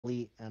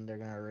elite, and they're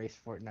gonna erase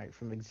Fortnite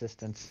from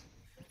existence.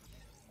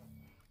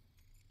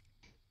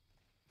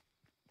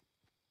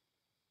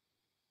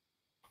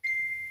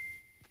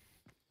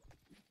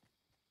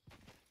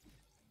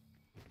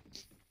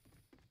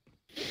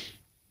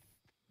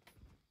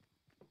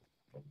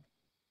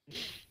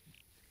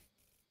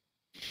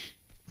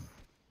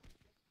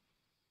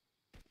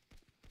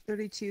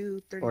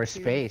 32, Or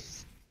 32.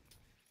 space.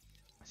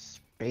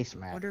 Space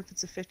map. Wonder if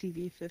it's a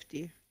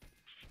 50v50.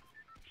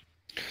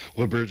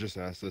 What Bird just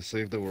asked us,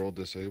 save the world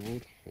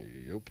disabled?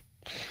 Yep.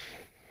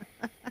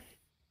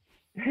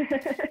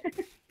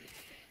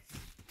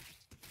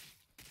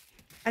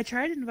 I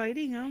tried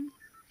inviting him,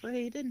 but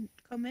he didn't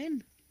come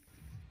in.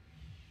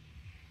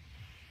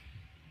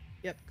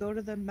 Yep, go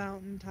to the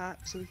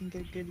mountaintop so we can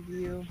get a good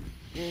view.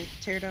 We'll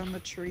tear down the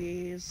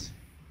trees.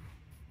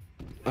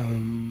 Wait,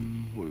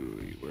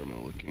 where am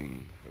I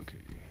looking? Okay.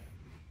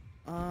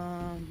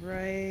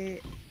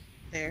 Right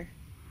there.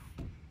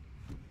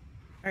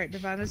 Alright,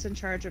 Nirvana's in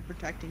charge of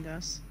protecting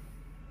us.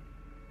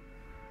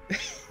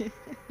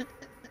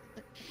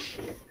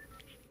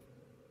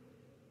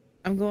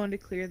 I'm going to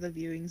clear the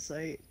viewing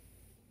site.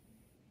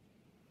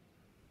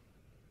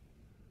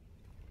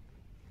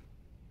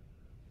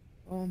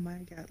 Oh my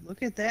god,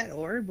 look at that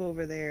orb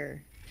over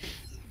there.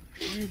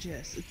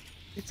 Gorgeous.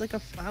 It's like a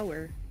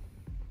flower.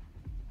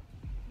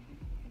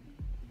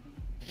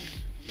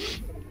 It's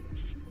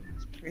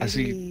pretty. I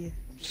see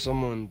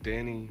someone,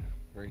 Danny,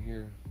 right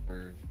here.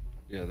 Or,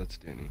 yeah, that's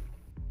Danny.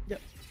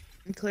 Yep.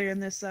 I'm clearing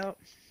this out.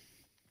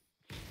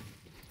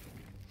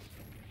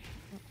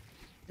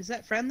 Is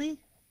that friendly?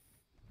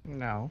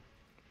 No.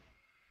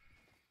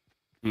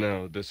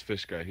 No, this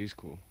fish guy, he's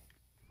cool.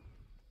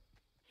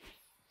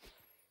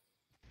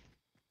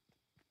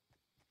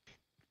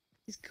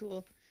 He's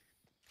cool.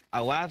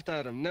 I laughed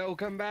at him. No,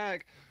 come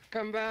back!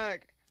 Come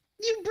back!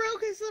 You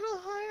broke his little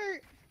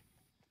heart!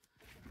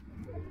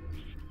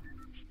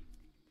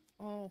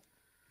 Oh.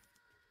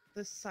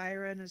 The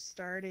siren is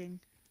starting.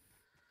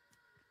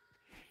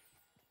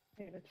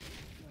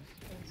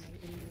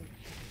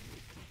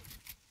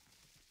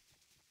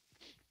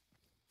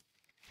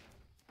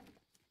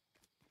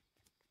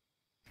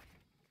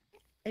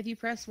 If you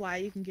press Y,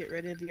 you can get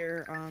rid of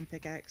your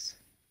pickaxe.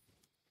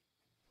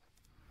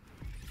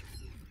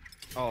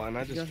 Oh, and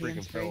I just Go freaking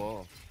hands-free. fell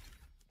off.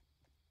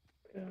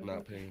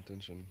 Not paying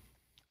attention.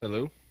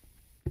 Hello?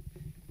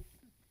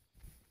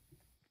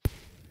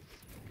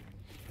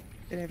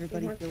 Get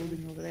everybody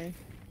building over there.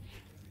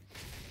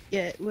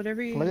 Yeah,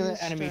 whatever you Look at use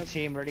the enemy to-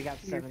 team. Already got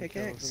your 7 kills.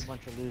 pickaxe. There's a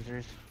bunch of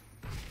losers.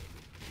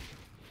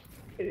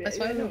 That's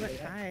why we went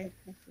high.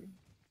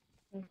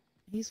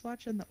 He's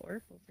watching the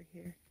orb over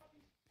here.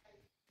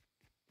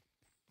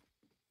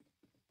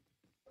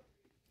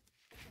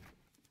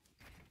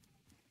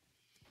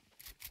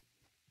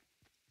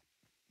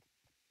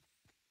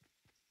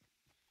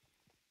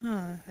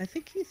 I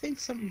think he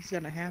thinks something's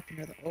gonna happen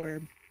to the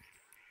orb.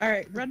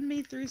 Alright, run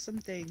me through some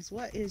things.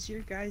 What is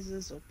your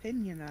guys'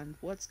 opinion on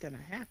what's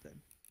gonna happen?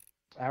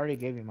 I already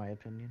gave you my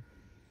opinion.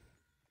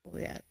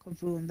 Well, yeah,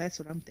 Kavoon, that's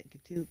what I'm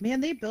thinking too.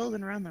 Man, they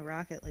building around the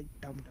rocket like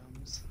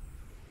dum-dums.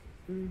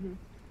 Mm-hmm.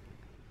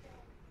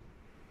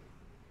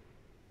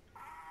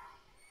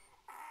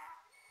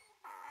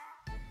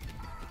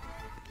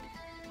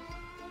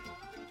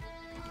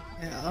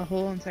 Yeah, a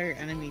whole entire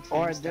enemy team.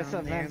 Or this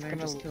down there, event's and they're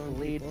just gonna killing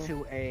lead people.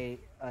 to a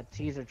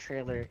teaser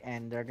trailer,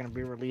 and they're gonna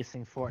be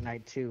releasing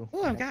Fortnite 2.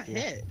 Oh, I next got year.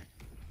 hit.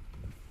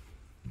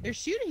 They're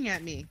shooting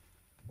at me.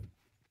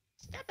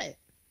 Stop it.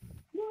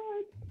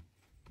 What?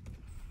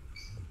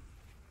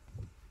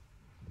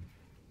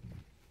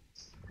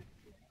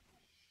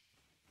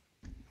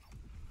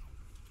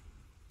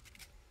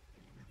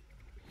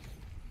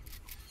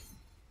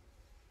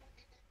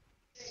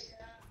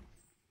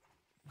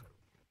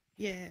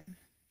 Yeah.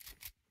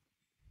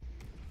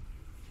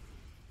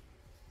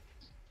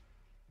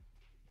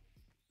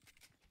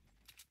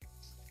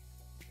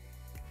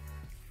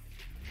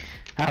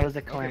 How was the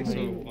Okay, calamity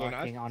so when I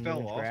working on fell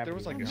Moon's off, there gravity?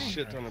 was like a Oh,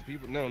 shit ton of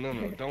people. No,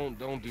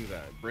 don't do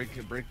that.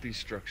 Break these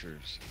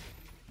structures.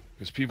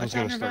 Because people's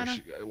Watch out, gonna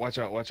start.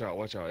 Nirvana.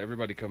 Watch out!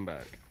 Everybody come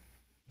back.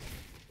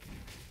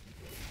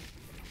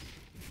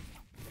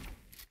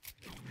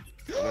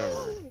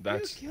 Whatever.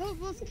 That's You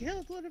almost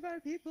killed one of our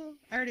people.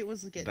 I already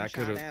was getting that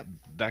shot could at. have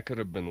that could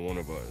have been one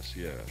of us.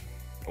 Yeah.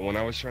 When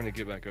I was trying to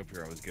get back up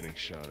here, I was getting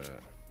shot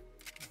at.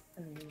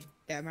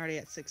 Yeah, I'm already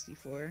at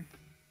 64.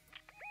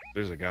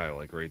 There's a guy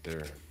like right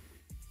there.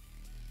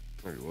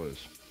 There he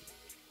was.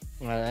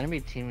 Well, the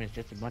enemy team is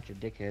just a bunch of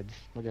dickheads.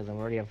 Look at them,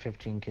 already have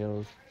 15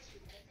 kills.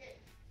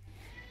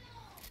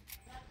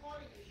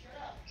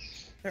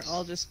 They're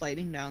all just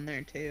fighting down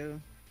there too.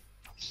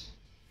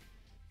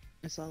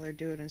 That's all they're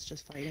doing is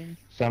just fighting.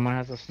 Someone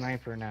has a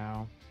sniper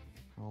now.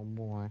 Oh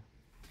boy.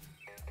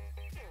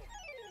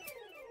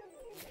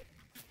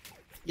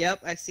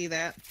 Yep, I see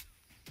that.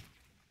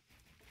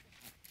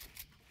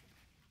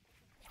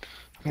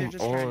 They're Come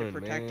just trying to on,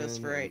 protect us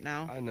man. for right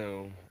now. I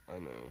know.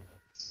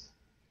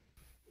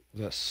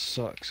 That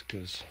sucks,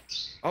 cause.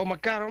 Oh my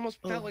god! I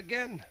almost fell Oh.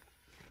 again.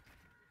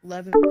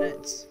 11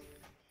 minutes.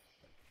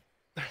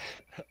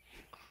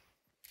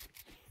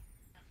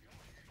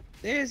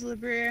 There's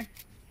Libre.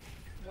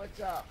 What's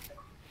up?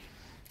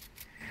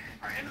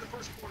 Yeah,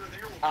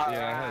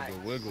 I had to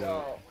wiggle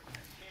so,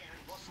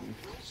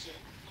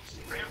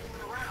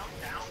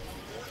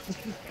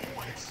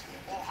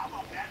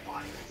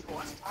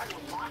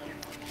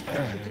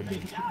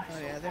 Oh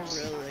yeah, they're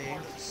really.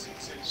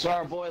 so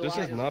our boy This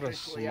Lion is not a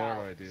officially smart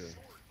out. idea.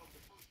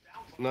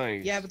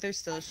 Nice. Yeah, but they're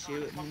still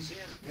shooting.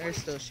 They're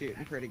still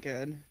shooting pretty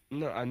good.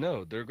 No, I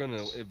know. They're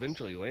gonna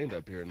eventually land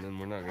up here, and then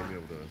we're not gonna be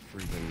able to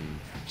freaking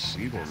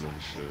see them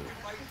and shit.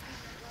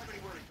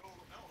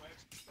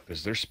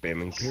 Because they're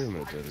spamming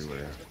pyramids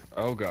everywhere.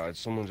 Oh god,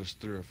 someone just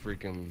threw a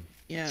freaking...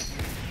 Yeah,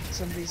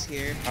 somebody's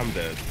here. I'm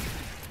dead.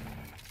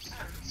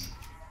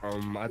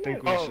 I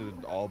think we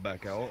should all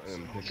back out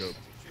and pick up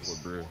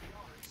Libre.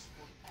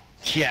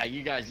 Yeah,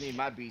 you guys need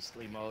my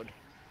beastly mode.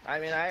 I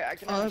mean, I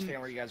can understand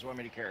where you guys want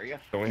me to carry you.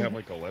 Don't we have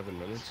like 11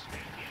 minutes?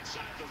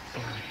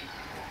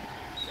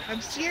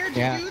 I'm scared to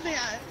Yeah. do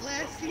that.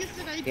 Last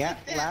season I Yeah,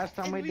 did that. last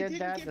time and we did didn't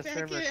that, get the back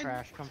server in.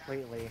 crashed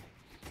completely.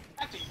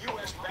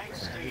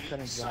 We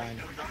couldn't join.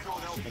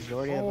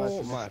 Majority of us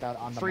Oh my missed out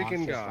on the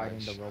freaking monsters fighting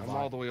gosh. the I'm robot.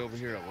 all the way over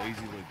here at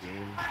Lazy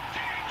Lagoon.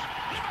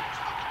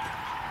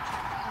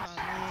 Oh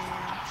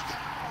man.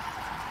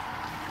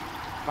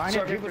 Find So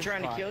a are people different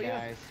trying to spot, kill you?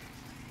 guys.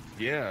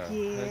 Yeah, heck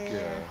Yeah.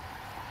 yeah.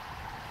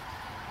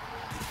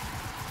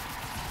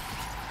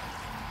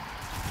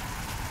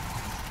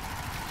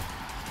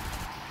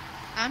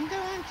 I'm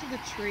going to the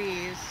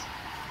trees.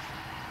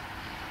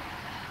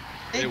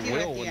 It Thank you will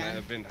at when the that end.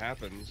 event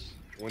happens.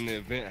 When the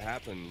event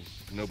happens,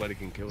 nobody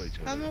can kill each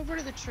Come other. over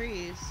to the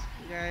trees,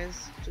 you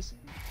guys. Just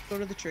go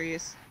to the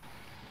trees.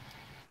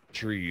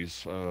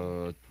 Trees,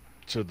 to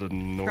the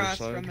north Cross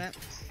side. from it.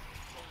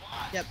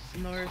 Yep,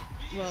 north.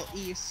 Well,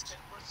 east.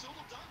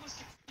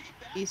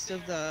 East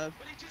of the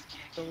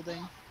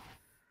building.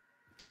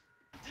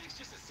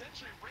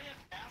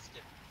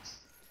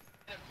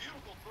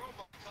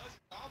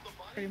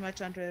 Pretty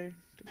much under.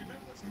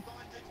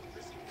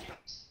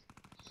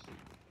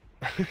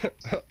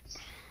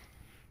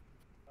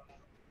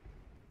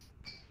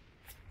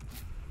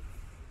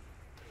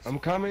 I'm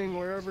coming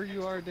wherever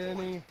you are,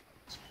 Danny.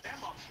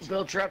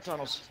 Build trap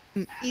tunnels.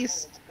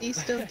 East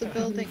of the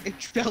building.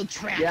 Build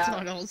trap Yeah.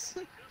 tunnels.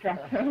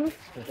 Tractor.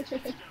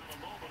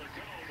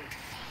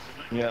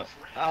 Yeah.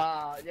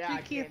 Yeah. I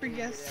You can't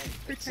forget even- Saying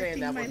protecting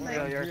that my was I'm leg.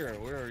 failure. here.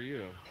 Where are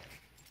you?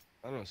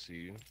 I don't see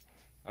you.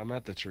 I'm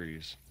at the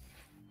trees.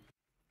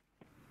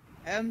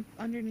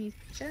 Underneath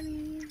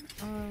Jenny.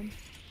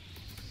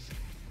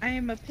 I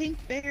am a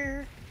pink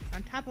bear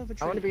on top of a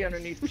tree. I want to be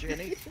underneath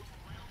Jenny.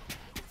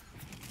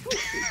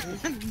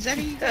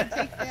 Jenny, you gotta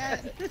take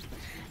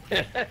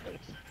that.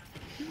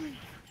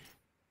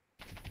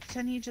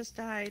 Jenny just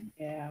died.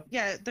 Yeah.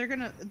 Yeah, they're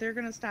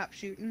gonna stop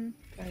shooting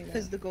I know.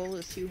 because the goal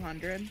is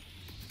 200.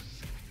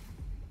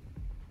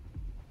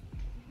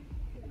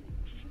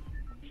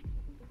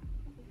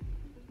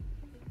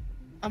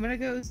 I'm gonna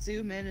go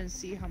zoom in and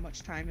see how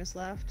much time is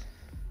left.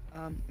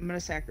 I'm gonna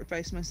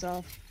sacrifice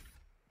myself.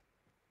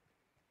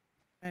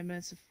 5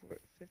 minutes and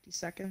 50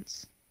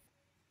 seconds.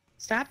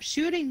 Stop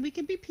shooting. We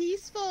can be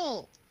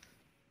peaceful.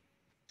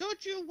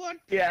 Don't you want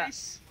Yeah.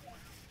 peace?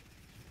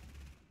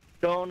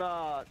 Don't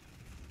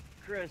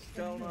Chris,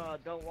 don't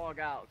log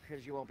out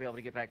because you won't be able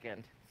to get back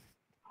in.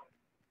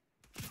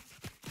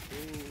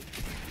 Ooh.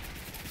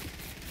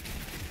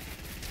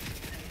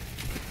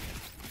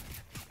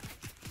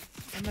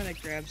 I'm gonna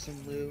grab some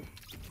loot.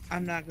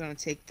 I'm not gonna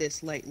take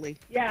this lightly.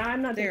 Yeah,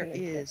 I'm not There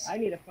taking it. is. I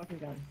need a fucking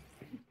gun.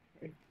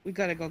 We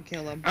gotta go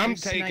kill him. I'm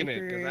There's taking it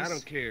because I snipers.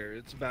 don't care.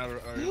 It's about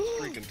it's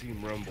freaking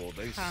Team Rumble.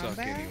 They suck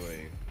Combat?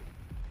 anyway.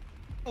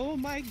 Oh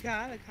my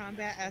god, a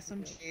combat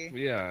SMG.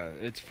 Yeah,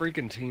 it's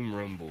freaking Team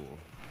Rumble.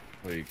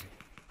 Like,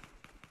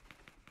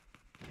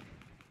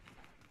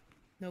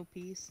 No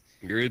peace.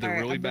 you're either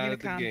Alright, really I'm bad bringing at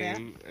the combat.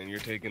 game and you're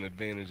taking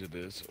advantage of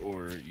this,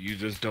 or you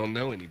just don't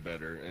know any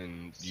better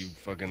and you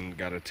fucking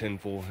got a 10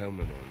 full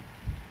helmet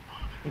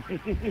on.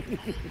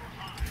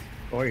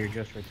 Or you're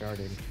just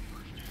retarded.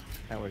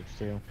 That works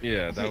too.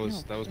 Yeah, Wait, that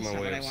was no, my that's not way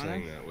what of I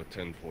saying wanted. that with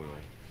 10 foil.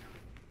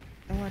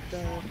 I want the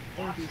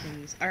orby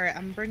thingies. Alright,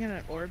 I'm bringing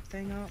an orb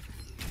thing up.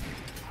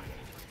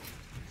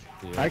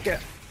 Yeah.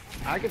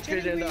 I can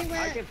fit Jenny, into where you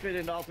I at? can fit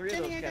into all three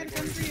Jenny, I of gotta those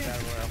come categories for in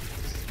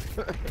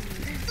you. Battle Royale.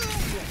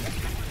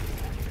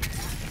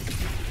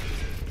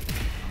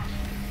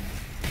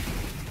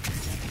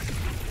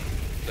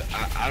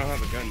 I don't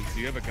have a gun. Do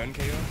you have a gun,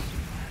 Chaos?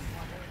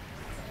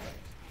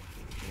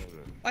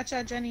 Watch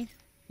out, Jenny.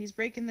 He's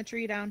breaking the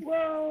tree down.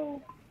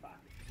 Whoa.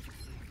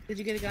 Did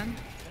you get a gun?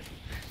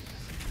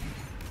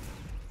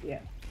 Yeah.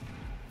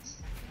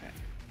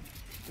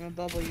 I'm gonna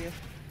bubble you.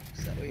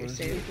 Is that what you're What is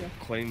saying?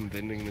 Claim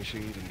vending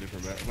machines and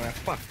different maps. Nah,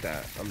 fuck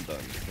that. I'm done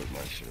with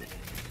my shit.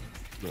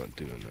 I'm not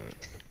doing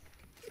that.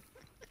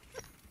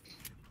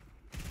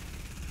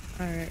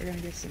 Alright, we're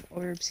gonna get some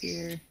orbs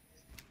here.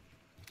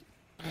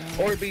 I'm not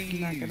gonna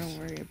Orbeez!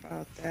 worry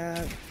about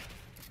that.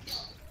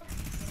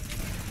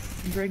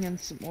 I'm bringing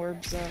some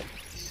orbs up.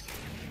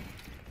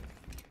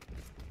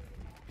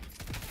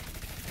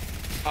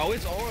 Oh,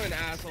 it's on,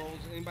 assholes.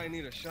 Anybody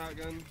need a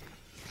shotgun?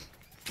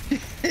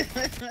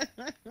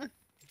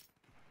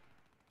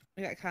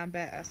 I got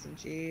combat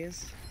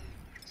SMGs.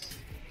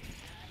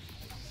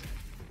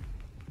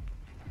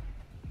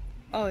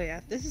 Oh yeah,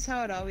 this is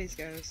how it always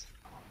goes.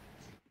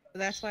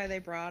 That's why they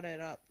brought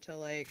it up to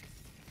like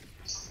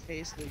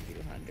basically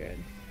 200.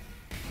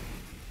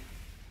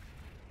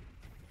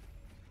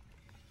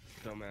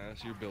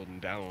 Dumbass, you're building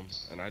down,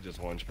 and I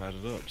just launch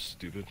padded up,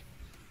 stupid.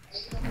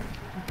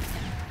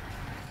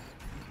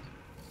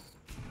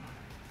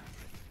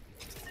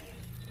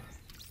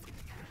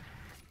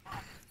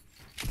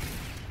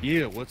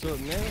 Yeah, what's up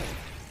now?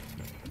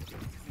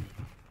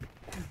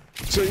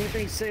 So you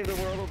think Save the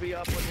World will be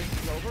up when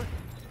this is over?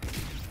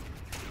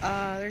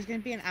 There's gonna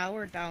be an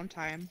hour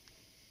downtime.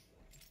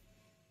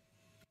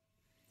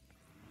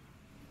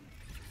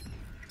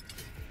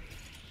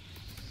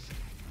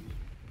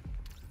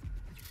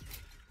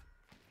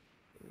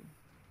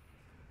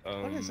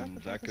 What is up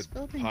with all That this could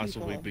building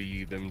possibly people?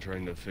 be them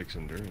trying to fix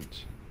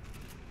endurance.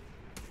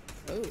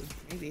 Oh,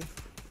 maybe.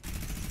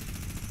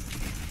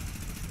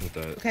 With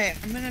that, Okay,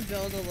 I'm gonna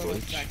build a little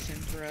Glitch. section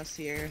for us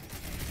here.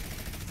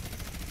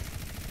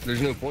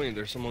 there's no point.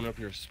 There's someone up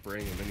here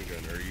spraying a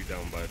minigun, or are you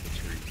down by the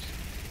trees?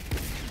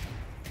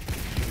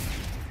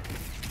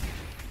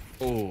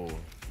 Oh,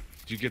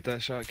 did you get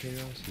that shot,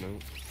 Chaos? No.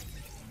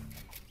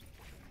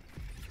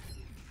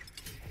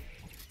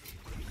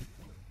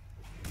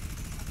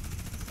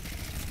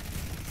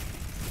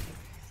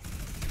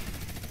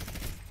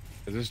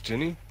 Is this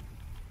Jenny?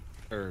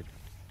 Or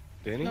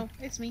Danny? No,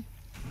 it's me.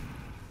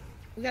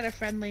 We got a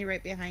friendly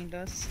right behind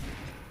us.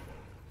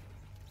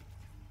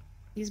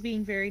 He's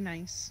being very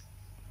nice.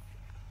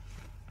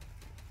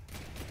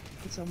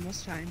 It's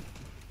almost time.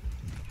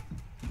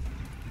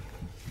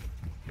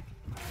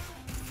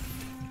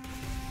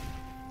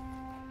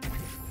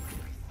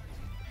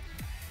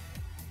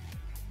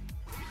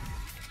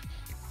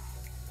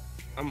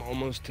 I'm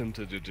almost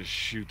tempted to just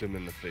shoot them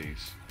in the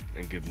face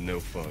and give no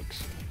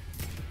fucks.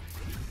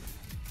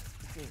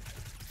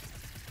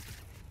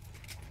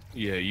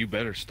 Yeah, you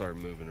better start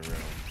moving around.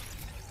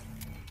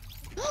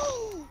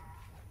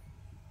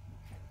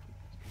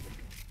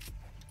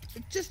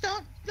 Just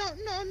don't,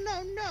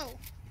 no.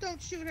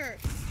 Don't shoot her.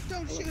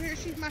 Don't shoot her.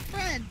 She's my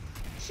friend.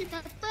 She's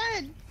my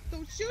friend.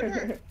 Don't shoot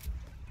her.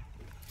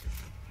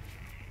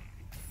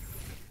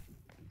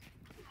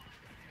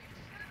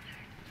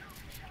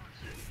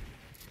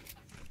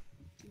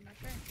 She's my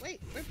friend.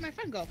 Wait, where'd my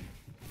friend go?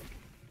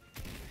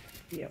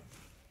 Yep.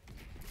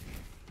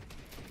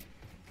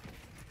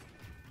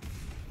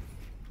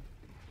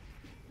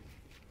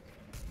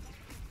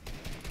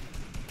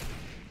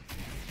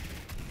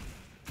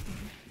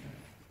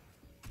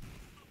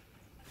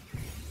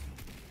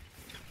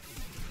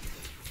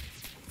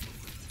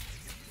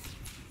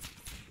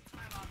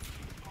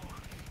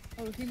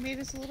 Oh, he made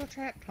us a little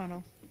trap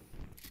tunnel.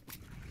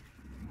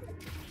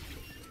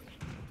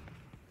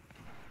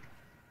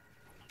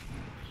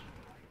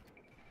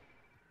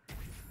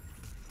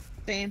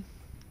 Same.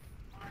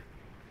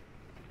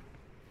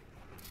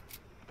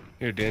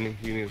 Here, Danny,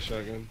 you need a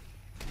shotgun?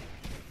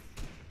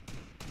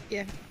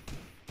 Yeah.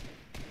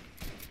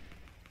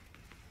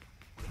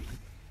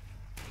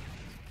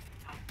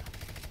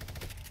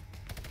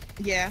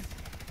 Yeah.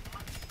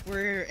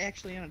 We're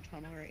actually in a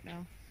tunnel right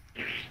now.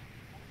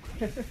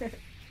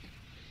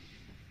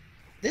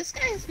 This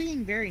guy is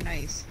being very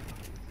nice.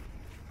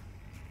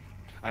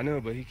 I know,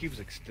 but he keeps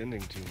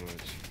extending too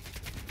much.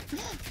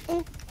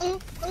 Oh.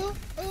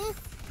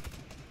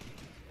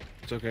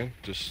 It's okay.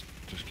 Just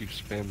keep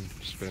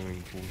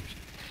spamming force.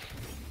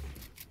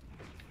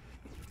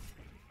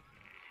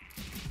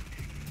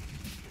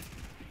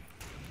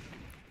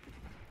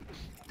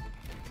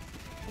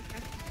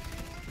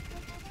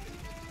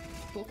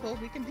 Cool.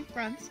 We can be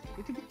friends.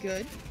 We can be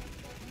good.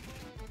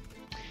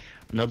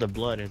 Another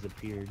blood has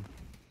appeared.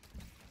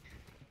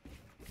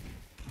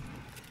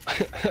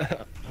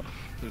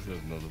 This is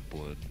another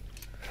blood.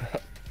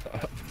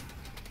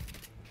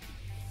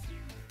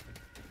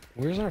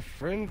 Where's our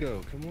friend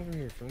go? Come over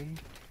here, friend.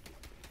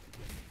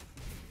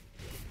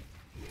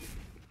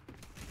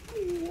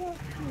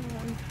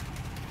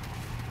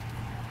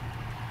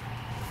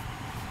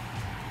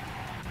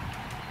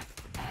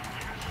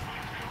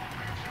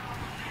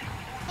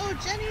 Oh,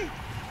 Jenny!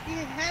 He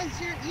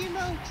has your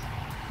emote!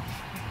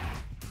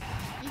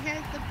 He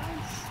has the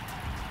bounce.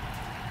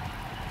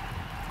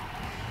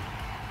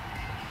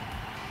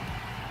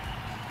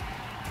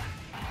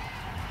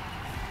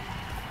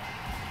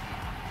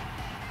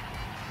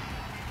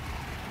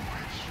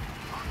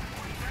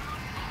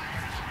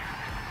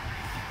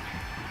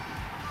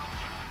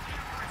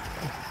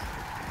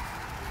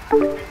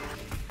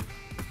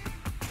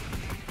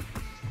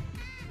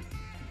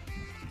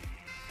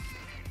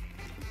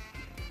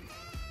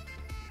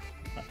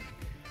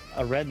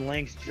 A red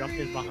lynx jumped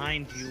in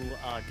behind you,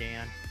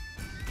 Dan.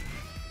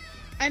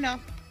 I know.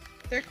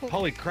 They're cool.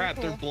 Holy crap,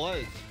 They're they're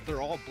bloods.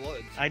 They're all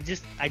bloods. I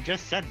just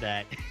said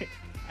that.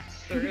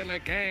 They're in a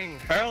gang.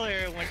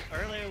 Earlier when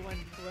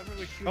whoever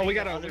was shooting we the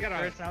gotta- other we gotta-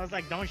 person, I was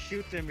like, don't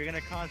shoot them. You're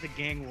gonna cause a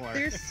gang war.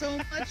 There's so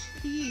much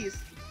peace.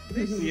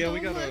 There's Yeah, so we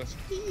gotta- much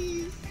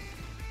peace.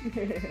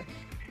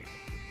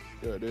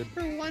 Yeah, dude.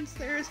 For once,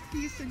 there is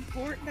peace in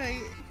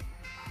Fortnite.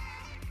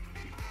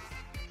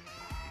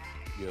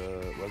 Yeah,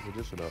 where's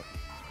magician at?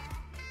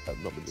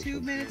 Not magician. 2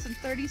 minutes and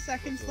 30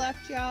 seconds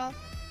left, y'all.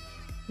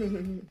 Yeah,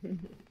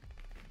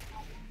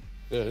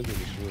 it is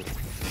magician.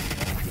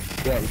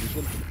 Yeah,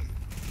 magician.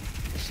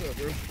 What's up,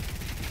 bro?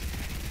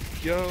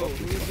 Yo,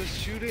 who is this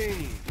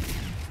shooting?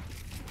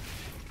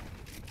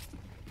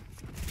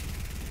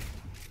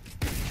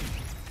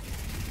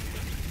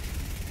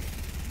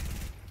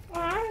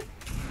 Ah,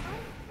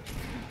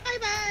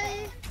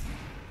 Bye-bye.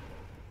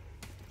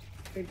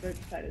 big bird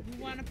decided to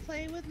You want to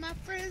play with my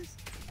friends?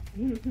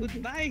 leave.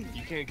 Goodbye.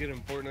 You can't get in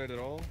Fortnite at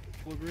all,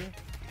 Flibria?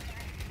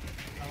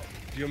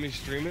 Do you want me to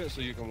stream it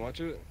so you can watch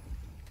it?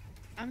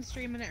 I'm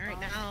streaming it right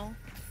now.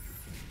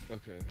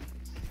 Okay.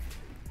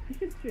 You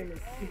should stream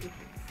it. You just-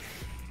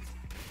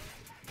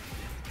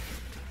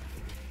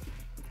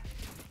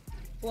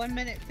 1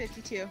 minute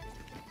 52.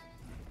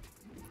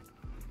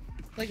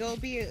 Like it'll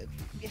be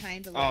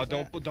behind a little Oh,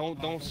 bit.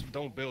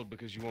 don't build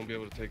because you won't be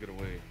able to take it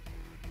away.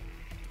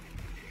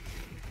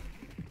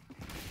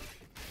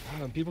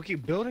 Wow, and people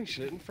keep building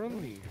shit in front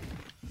of me.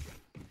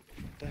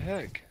 What the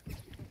heck?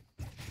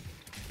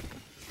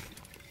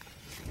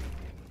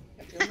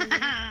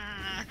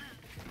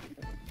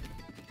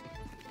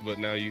 But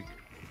now you.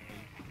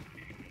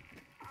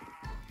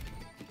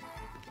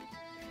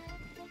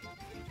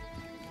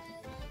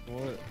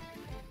 What?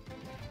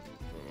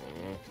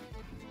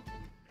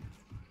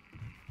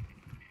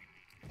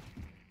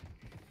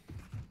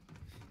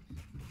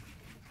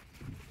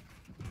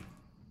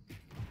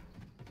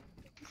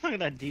 Look at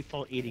that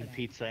default eating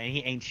pizza, and he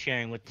ain't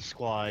sharing with the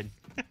squad.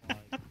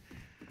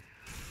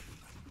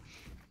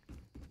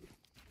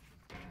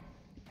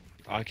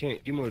 I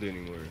can't emote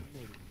anymore.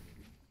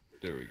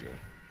 There we go.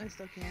 I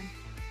still can.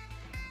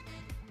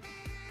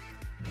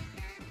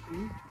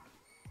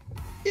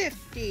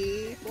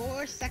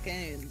 54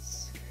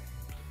 seconds.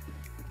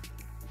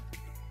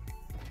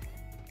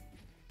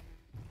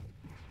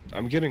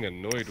 I'm getting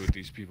annoyed with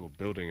these people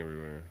building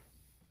everywhere.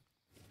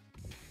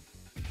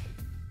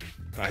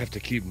 I have to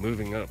keep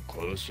moving up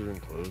closer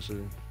and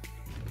closer.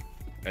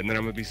 And then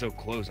I'm gonna be so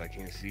close I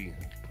can't see.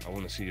 I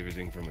want to see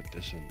everything from a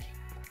distance.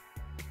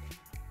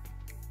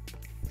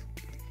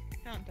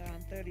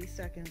 Countdown 30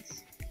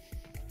 seconds.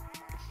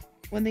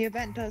 When the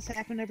event does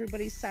happen,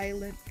 everybody's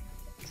silent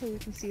so we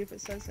can see if it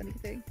says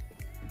anything.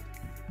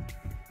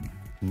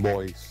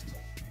 Moist.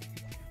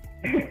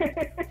 Dang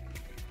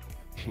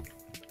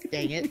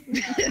it.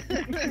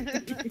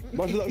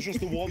 Imagine that was just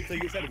the one thing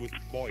it said, it was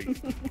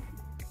moist.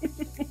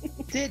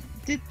 Did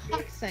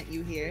Puck sent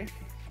you here?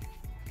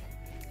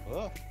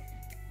 Oh.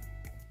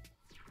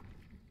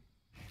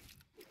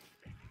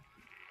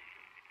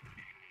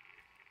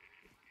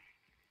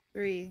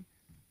 Three,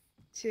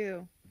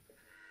 two,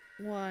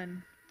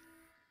 one.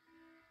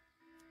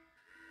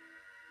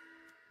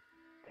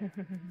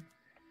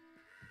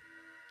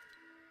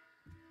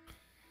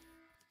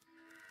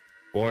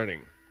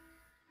 Warning.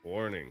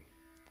 Warning.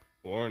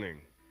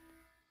 Warning.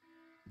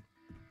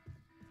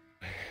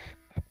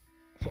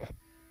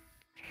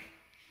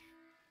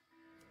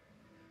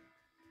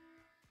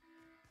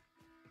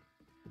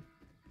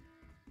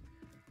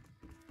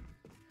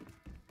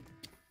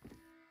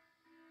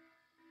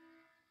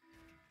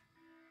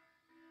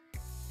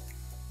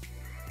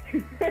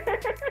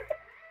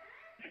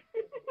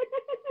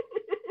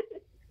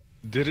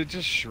 Did it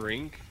just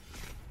shrink?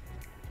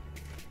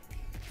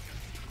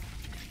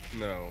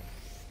 No.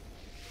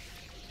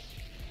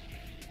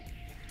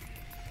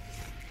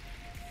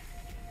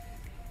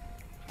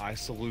 I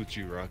salute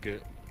you,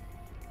 Rocket.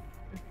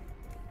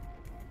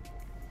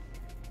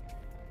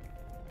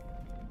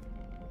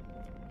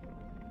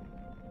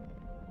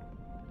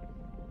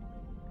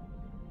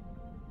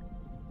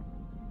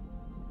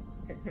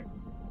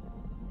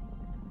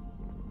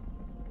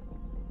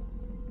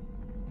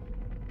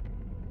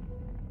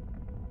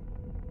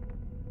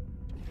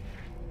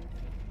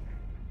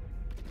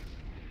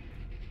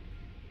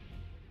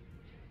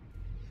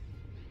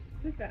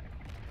 Who's that?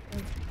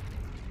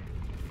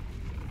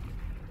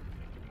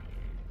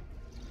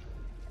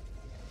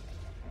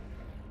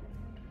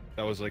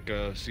 That was like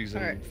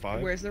season Alright,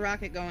 5. where's the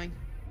rocket going?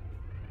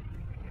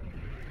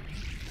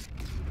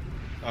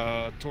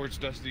 Towards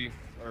Dusty,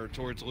 or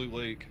towards Loot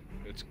Lake.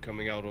 It's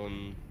coming out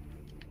on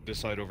this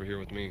side over here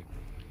with me.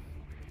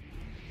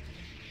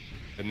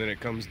 And then it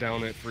comes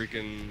down, it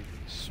freaking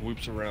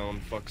swoops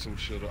around, fucks some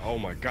shit up. Oh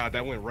my god,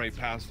 that went right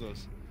past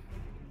us.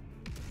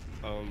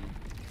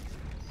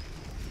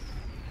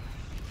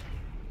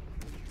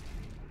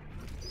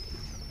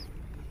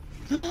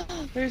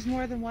 There's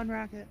more than one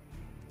rocket.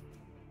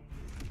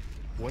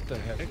 What the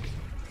heck?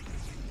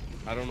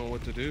 I don't know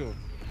what to do.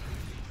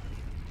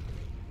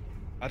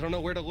 I don't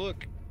know where to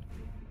look.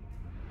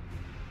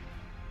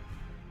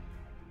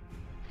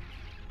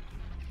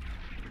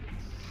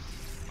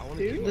 I want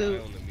to keep my eye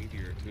Loot. on the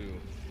meteor too.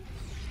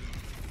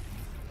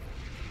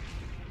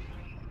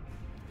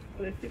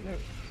 they're shooting a...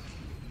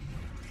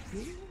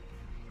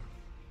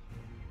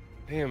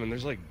 Damn, and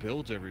there's like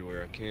builds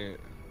everywhere. I can't.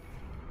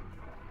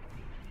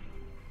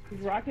 These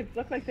rockets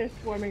look like they're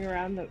swarming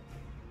around the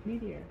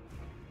meteor.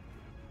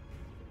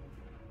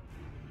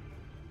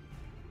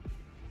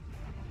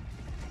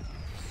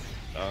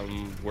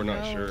 We're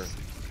not No. sure.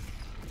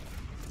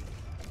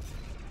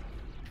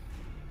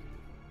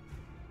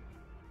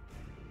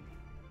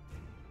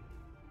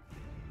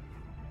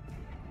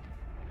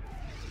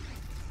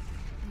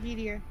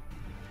 Meteor.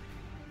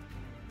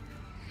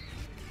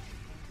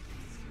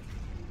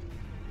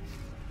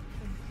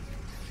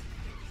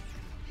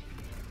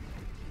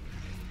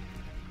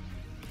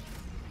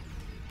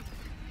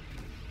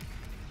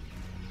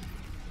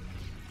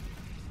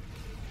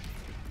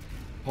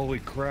 Holy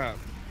crap.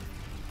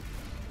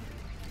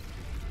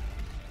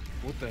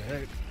 What the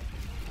heck?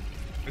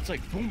 It's like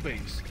boom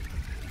bass.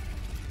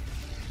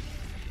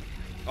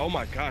 Oh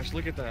my gosh,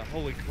 look at that.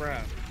 Holy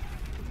crap.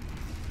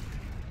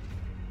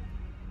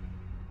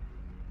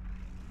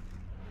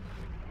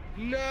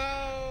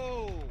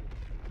 No!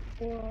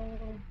 Whoa.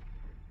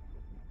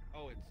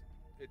 Oh,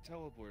 it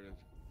teleported.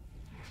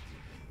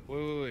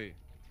 Wait.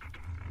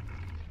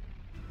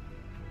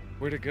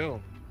 Where'd it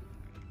go?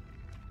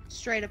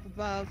 Straight up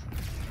above.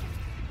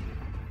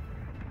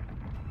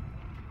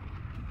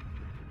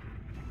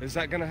 Is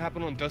that gonna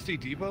happen on Dusty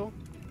Depot?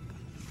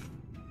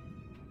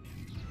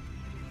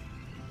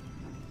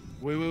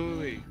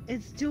 Wait.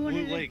 It's doing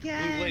Blue it Lake,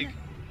 again.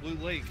 Blue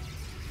Lake.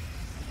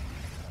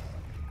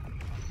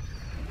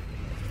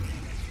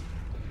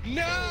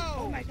 No!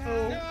 Oh my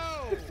god. No!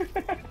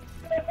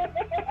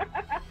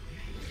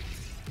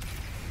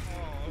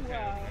 Oh, okay.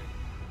 Wow.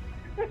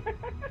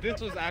 This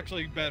was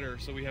actually better,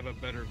 so we have a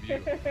better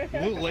view.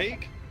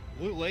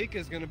 Blue Lake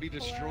is gonna be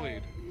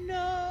destroyed.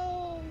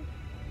 No.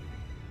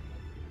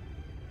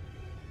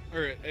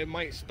 Or it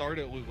might start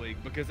at Blue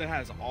Lake because it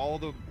has all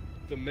the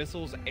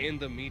missiles and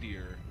the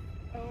meteor.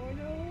 Oh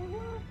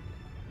no.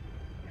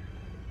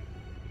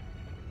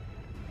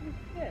 Oh,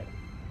 shit.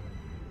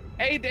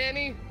 Hey,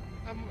 Danny!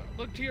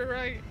 Look to your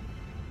right.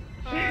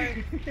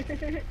 Hi.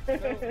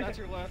 No, that's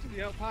your left.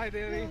 Yep. Hi,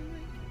 Danny.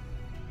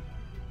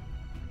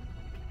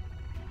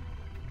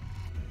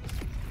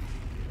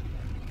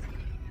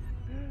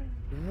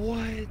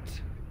 What?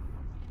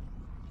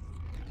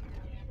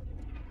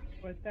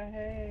 What the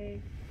heck?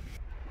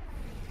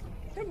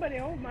 Somebody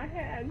hold my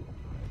hand.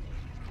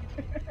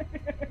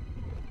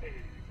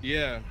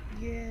 Yeah,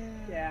 Yeah.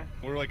 Yeah.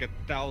 we're like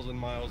 1,000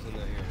 miles in the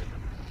air.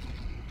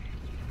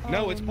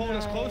 No, it's pulling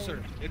us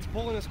closer. It's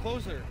pulling us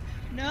closer.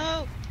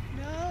 No.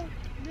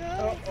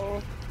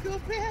 Uh-oh. Go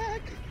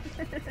back.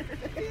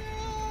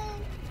 No.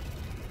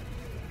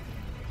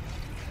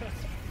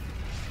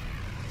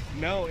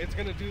 No, it's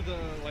gonna do the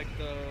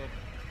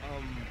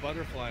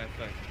butterfly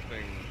effect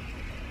thing,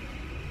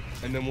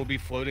 and then we'll be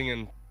floating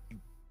in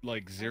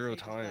like zero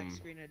That's the black time.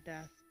 Screen of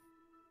death.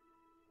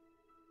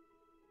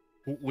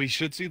 We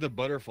should see the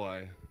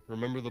butterfly.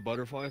 Remember the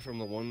butterfly from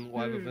the one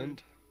live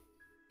event?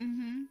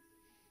 Mm-hmm.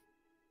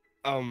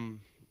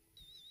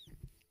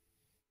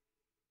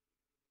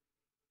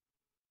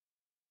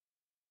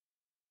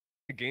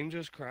 The game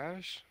just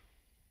crashed?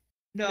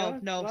 No,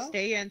 No, well-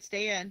 stay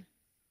in.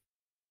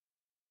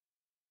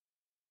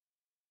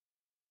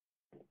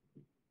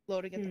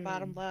 Loading at the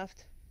bottom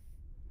left.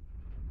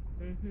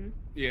 Mm-hmm.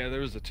 Yeah, there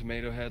was a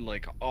tomato head.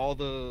 Like all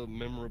the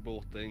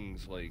memorable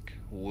things, like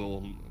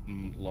will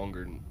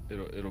longer.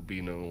 It'll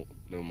be no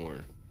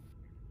more.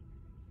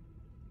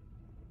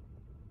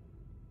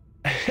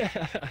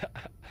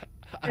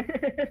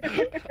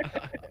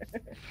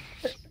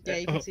 Yeah,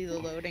 you can see the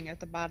loading at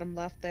the bottom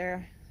left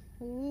there.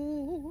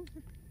 Ooh.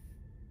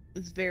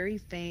 It's very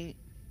faint.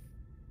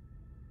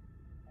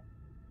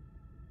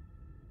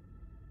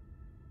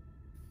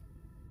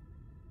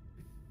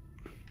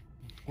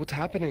 What's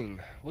happening?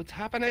 What's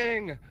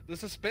happening? The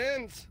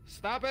suspense!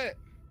 Stop it!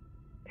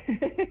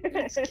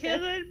 It's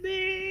killing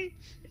me.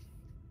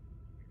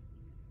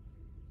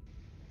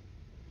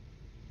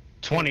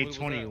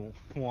 2021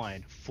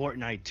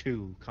 Fortnite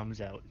 2 comes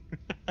out.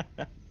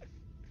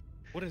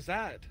 What is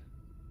that?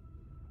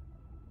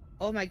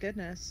 Oh my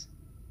goodness.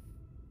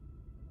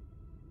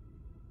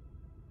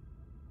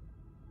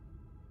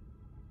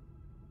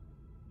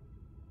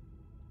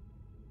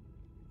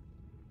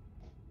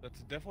 That's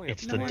definitely.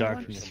 It's a the one planet or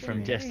darkness wants to from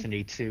something. play.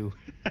 Destiny 2.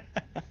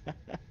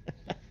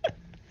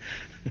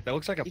 That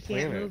looks like a You can't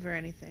planet. move or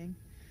anything.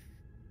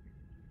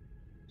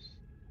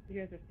 You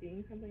guys are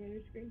seeing something on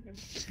your screen?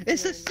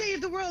 It's the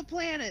Save the World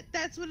planet.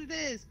 That's what it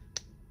is.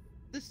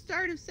 The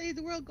start of Save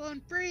the World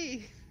going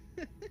free.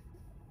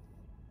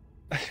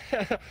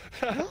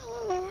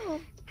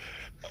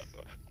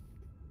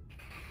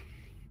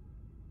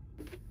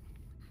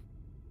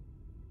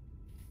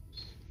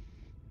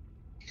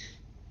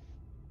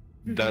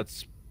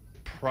 That's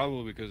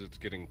probably because it's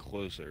getting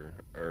closer,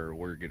 or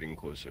we're getting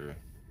closer.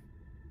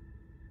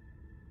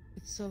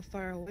 It's so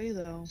far away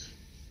though.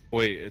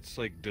 Wait, it's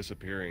like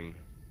disappearing.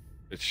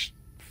 It's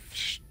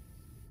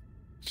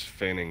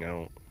fanning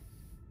out.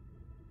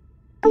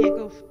 Can't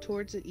go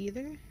towards it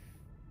either.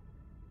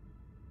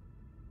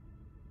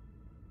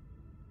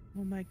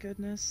 Oh my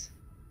goodness.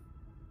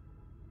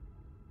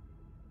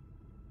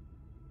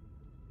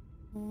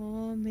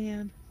 Oh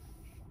man.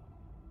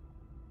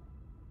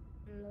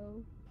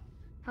 Hello.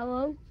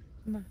 Hello.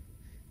 Come on.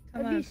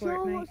 Have Come on, you saw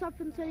Fortnite. what's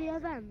happened to the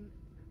event?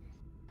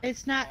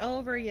 It's not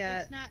over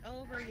yet.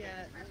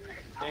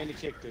 Danny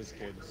kicked his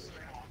kids.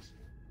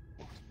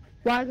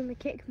 Why are they gonna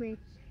kick me?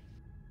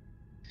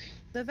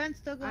 The event's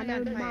still I going know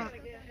on the tonight.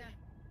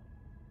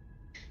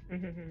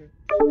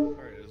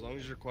 Alright, as long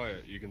as you're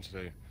quiet, you can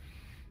stay.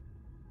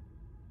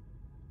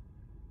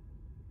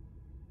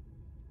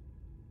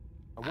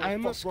 And what the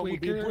I'm a fuck's wrong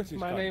with being squeaker. British,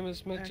 My cunt? name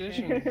is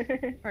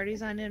Magician.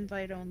 Party's on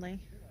invite only.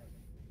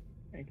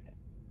 Okay.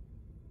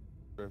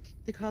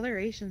 The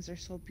colorations are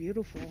so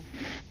beautiful.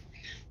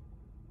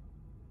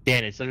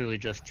 Dan, it's literally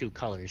just 2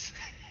 colors.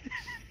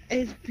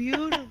 It's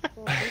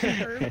beautiful. There's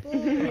purple,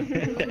 there's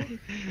blue,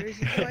 there's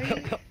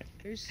white,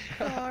 there's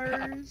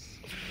stars.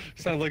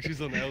 Sounds like she's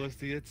on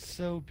LSD. It's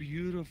so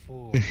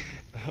beautiful.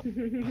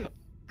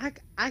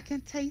 I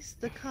can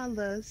taste the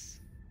colors.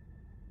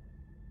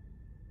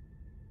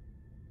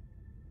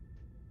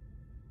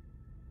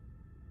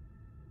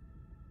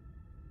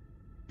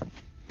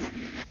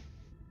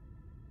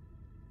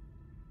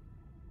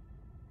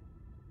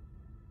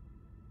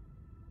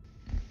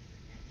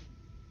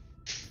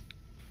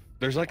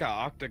 There's like an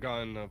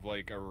octagon of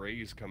like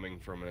arrays coming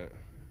from it.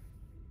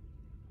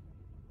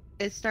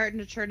 It's starting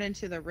to turn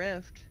into the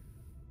rift.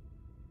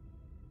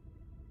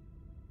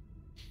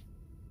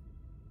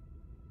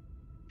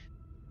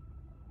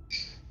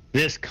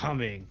 This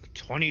coming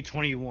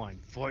 2021,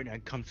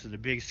 Fortnite comes to the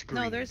big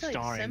screen, there's, like,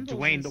 starring symbols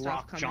Dwayne and the stuff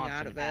Rock coming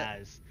out Johnson of it.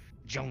 as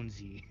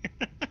Jonesy.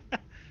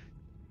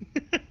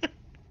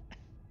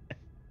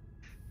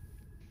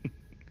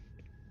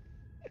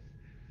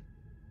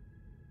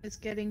 It's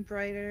getting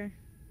brighter.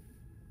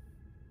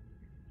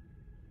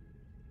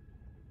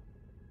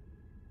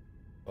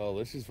 Oh,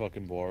 this is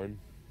fucking boring.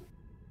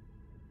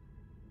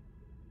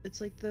 It's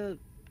like the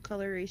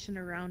coloration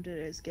around it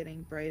is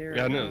getting brighter.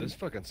 Yeah, no, around this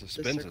fucking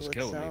suspense is circle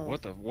killing me.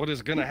 itself. What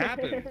is gonna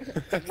happen?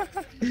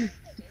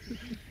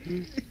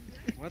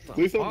 What the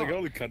Please don't fuck? think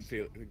only cunt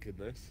thinking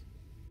this.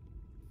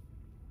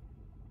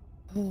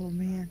 Oh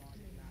man.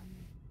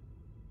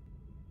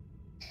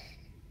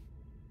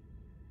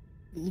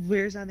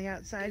 Weir's on the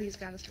outside, he's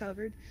got us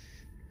covered.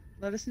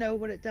 Let us know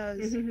what it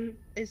does.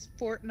 Is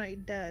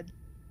Fortnite dead?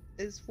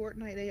 Is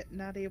Fortnite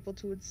not able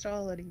to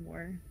install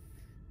anymore?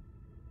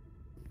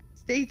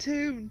 Stay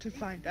tuned to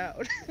find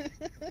out.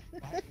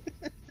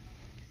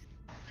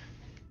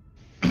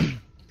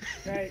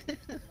 Right.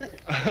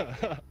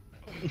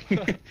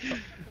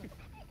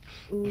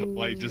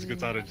 Light just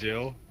gets out of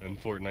jail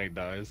and Fortnite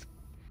dies.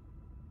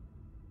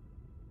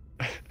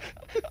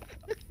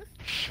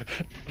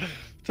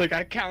 It's like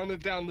I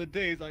counted down the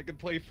days I could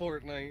play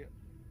Fortnite.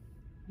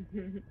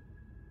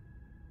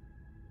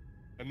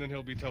 And then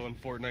he'll be telling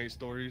Fortnite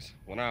stories.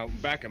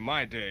 Back in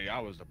my day, I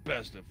was the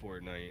best at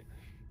Fortnite.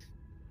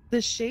 The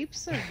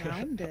shapes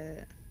around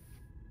it.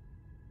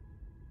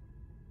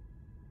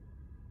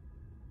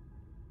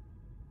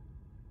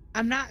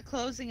 I'm not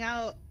closing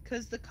out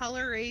because the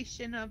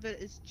coloration of it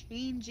is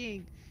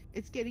changing.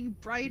 It's getting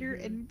brighter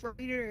and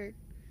brighter.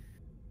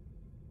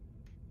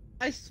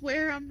 I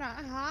swear I'm not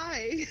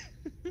high.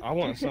 I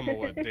want some of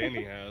what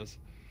Danny has.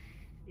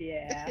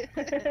 Yeah.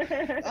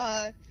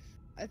 I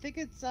think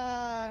it's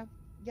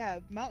yeah,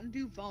 Mountain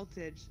Dew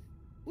Voltage.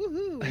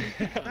 Woohoo!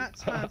 Not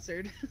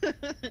sponsored.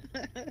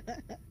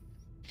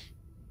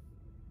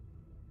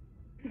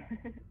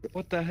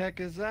 What the heck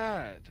is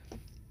that?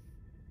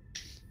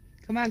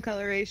 Come on,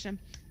 coloration.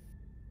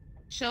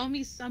 Show me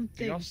Do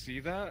something. y'all see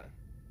that?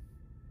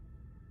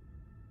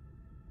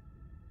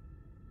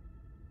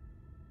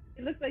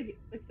 It looks like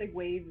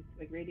waves,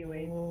 like radio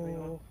waves going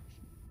on.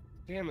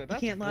 Damn it, You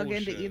that's can't log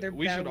into bullshit. either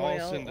We should Battle all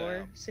Royale send or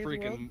a Save the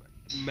World. freaking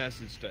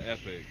message to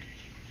Epic.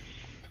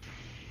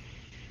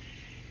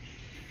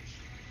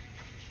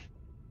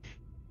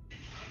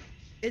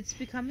 It's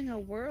becoming a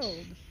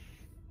world.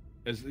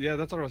 Yeah,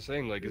 that's what I was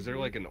saying. Like, is there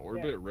like an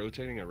orbit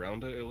rotating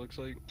around it? It looks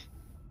like.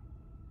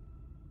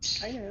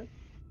 I know.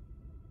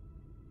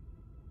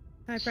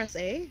 Can I press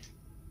A?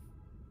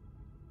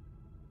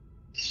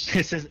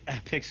 This is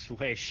Epic's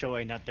way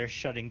showing that they're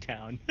shutting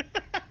down.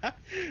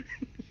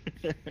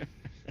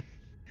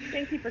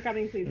 Thank you for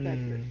coming, please,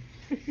 Spencer.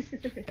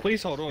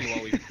 Please hold on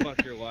while we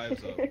fuck your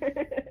lives up.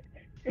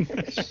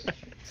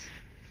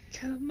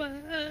 Come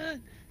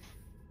on.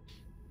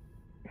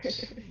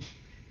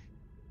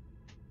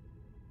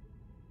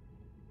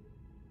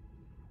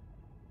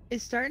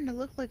 It's starting to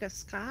look like a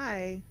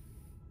sky.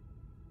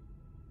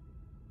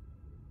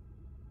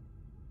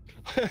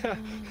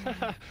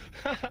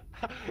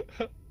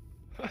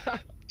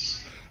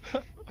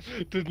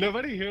 Did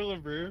nobody hear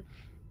LeBrew?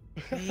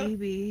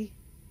 Maybe.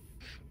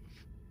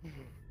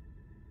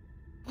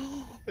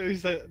 He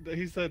said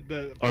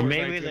that. Or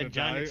maybe Fortnite's the gonna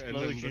giant die, and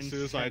then explosion the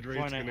suicide sent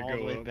rate's Fortnite gonna all the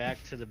go way up.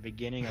 back to the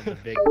beginning of the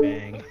Big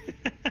Bang.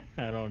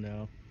 I don't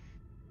know.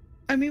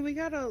 I mean, we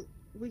got a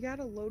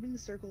loading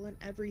circle and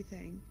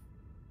everything.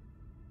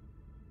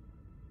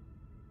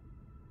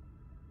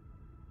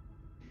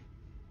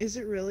 Is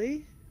it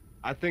really?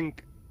 I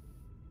think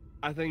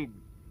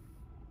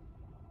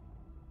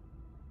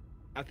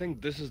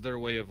this is their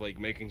way of like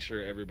making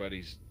sure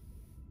everybody's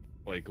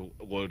like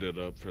loaded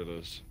up for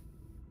this.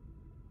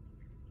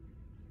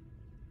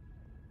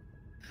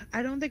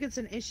 I don't think it's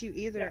an issue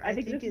either. Yeah, I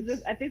think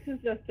this is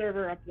just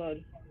server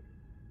upload.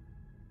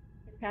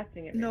 They're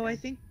patching it. Right No, now.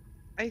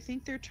 I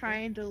think they're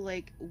trying to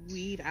like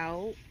weed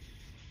out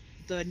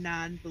the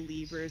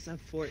non-believers of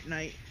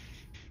Fortnite.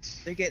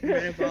 They're getting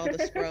rid of all the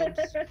scrubs.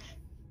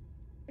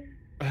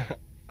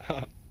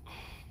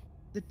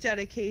 The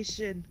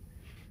dedication.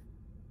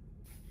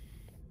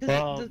 'Cause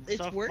Well, it's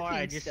so working far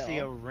I just still. see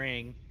a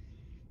ring,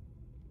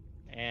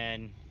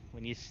 and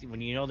when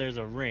you know there's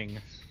a ring,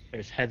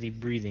 there's heavy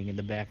breathing in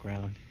the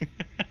background.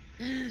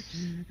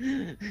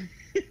 Yeah,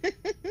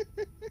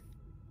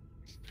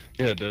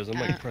 it does. I'm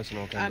like pressing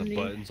all kinds of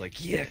buttons.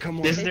 Like, yeah, come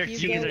on. This is their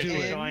If you go teaser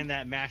for in- showing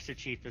that Master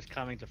Chief is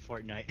coming to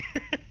Fortnite.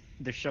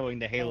 They're showing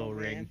the Halo Oh,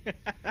 ring.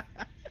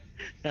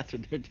 That's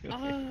what they're doing.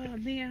 Oh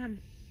man.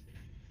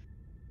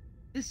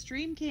 The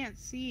stream can't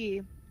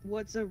see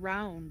what's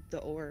around the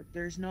orb.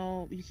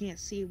 You can't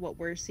see what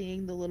we're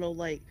seeing, the little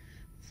like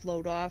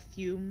float off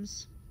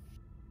fumes.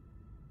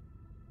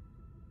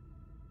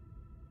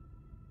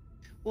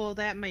 Well,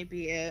 that might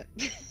be it.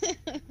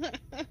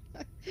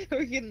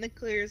 We're getting the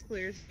clearest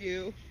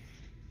view.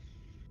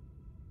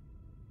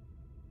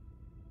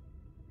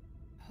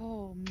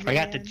 Oh man. I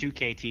got the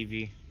 2K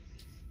TV.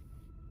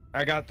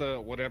 I got the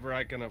whatever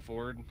I can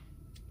afford.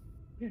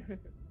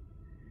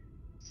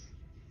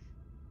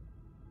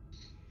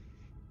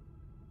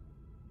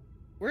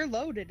 We're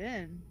loaded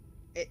in.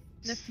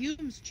 The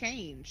fumes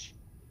change.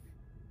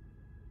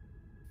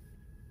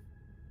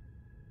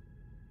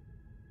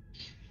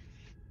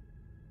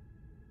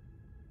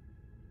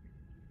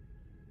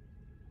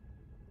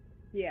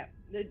 Yeah,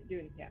 they're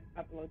doing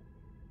upload.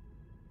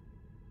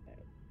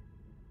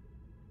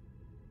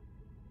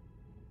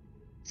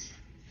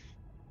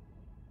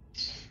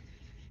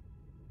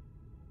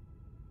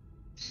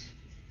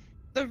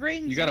 The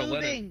ring's You gotta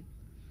moving.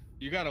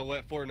 You gotta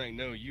let Fortnite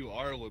know you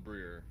are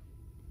Librier.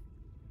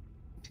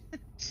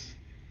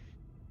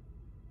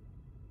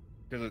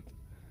 Because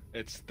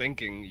it's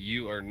thinking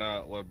you are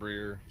not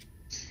Librier.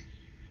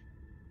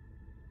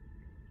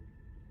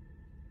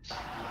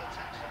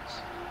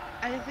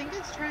 I think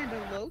it's trying to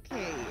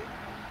locate.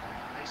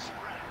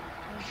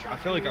 I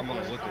feel like I'm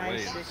gonna look 4, 5, away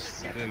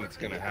 6, and then 7, it's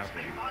gonna 8.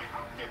 happen.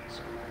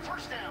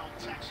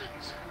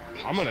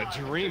 I'm gonna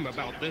dream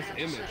about this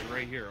image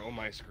right here on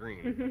my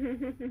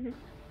screen.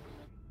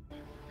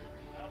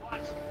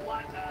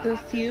 The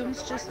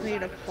fumes just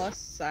made a plus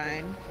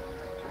sign.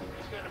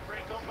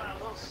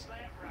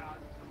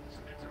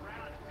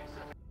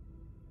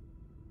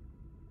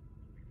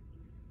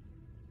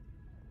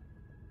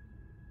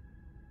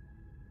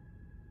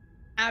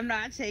 I'm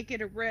not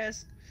taking a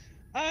risk.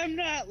 I'm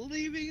not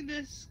leaving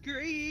this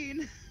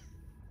screen.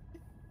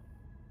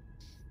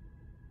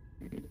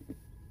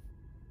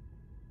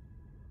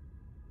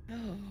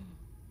 Oh.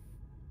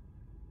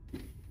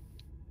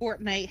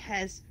 Fortnite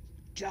has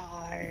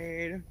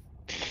died.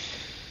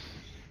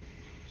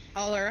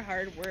 All our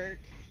hard work.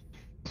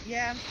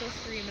 Yeah, I'm still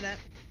streaming it.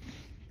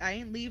 I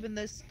ain't leaving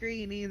this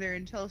screen either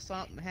until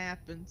something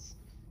happens.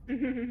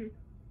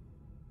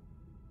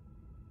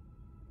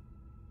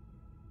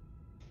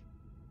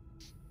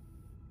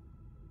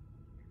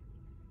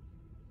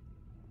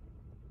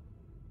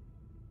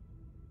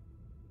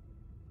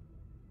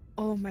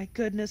 Oh my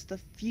goodness, the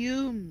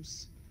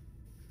fumes.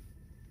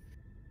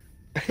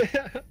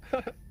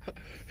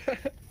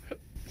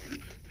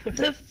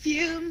 The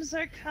fumes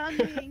are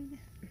coming.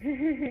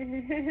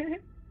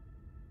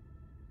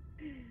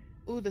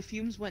 Ooh, the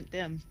fumes went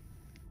dim.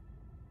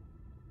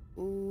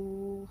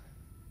 Ooh.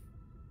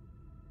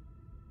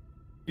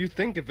 You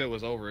think if it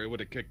was over, it would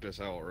have kicked us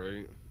out,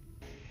 right?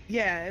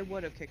 Yeah, it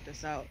would have kicked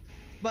us out.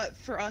 But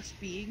for us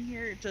being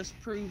here, it just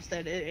proves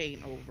that it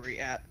ain't over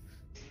yet.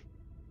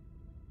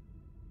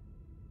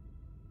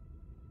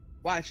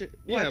 Watch it.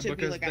 Yeah, Watch it be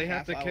because like they a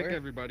have half to kick hour.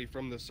 everybody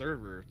from the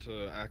server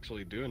to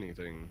actually do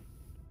anything.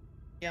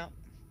 Yep.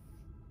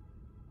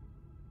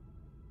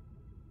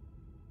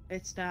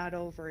 It's not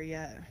over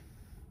yet.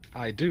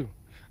 I do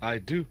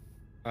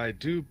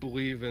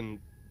believe in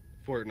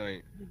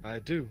Fortnite. I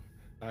do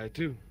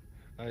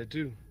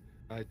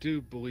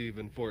believe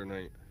in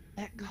Fortnite.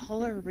 That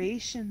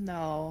coloration,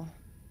 though.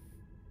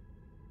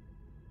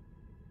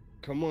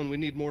 Come on, we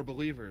need more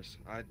believers.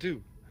 I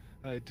do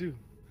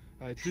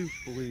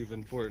believe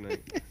in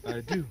Fortnite.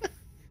 I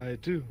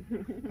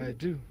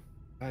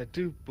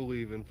do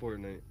believe in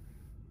Fortnite.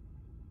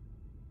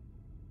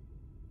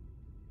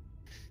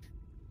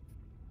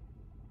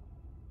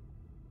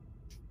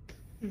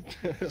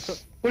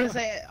 What is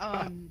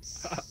that?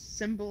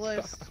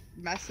 Symbolist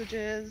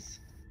messages.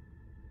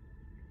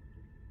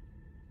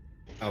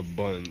 A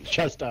bunch.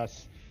 Just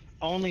us.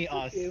 Only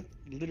us. you.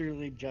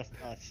 Literally just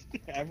us.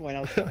 Everyone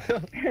else.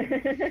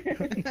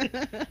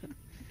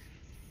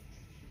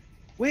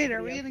 Wait,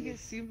 are we gonna get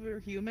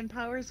superhuman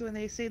powers when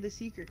they say the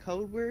secret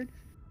code word?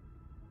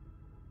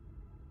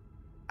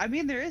 I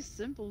mean, there is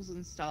symbols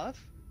and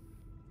stuff.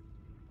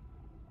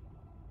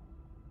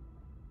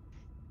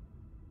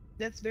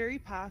 That's very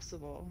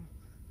possible.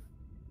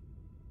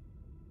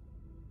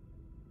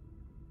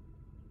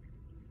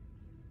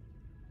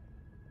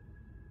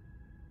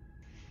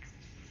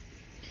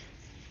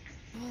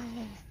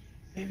 Oh,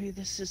 maybe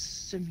this is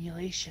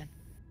simulation.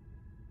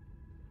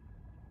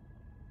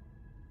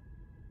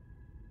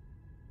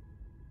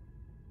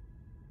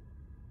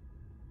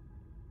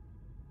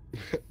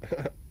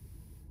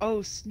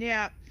 Oh,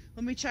 snap.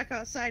 Let me check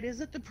outside.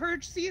 Is it the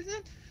purge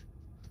season?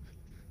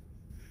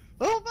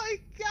 Oh my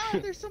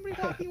god, there's somebody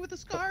walking with a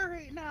scar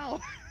right now.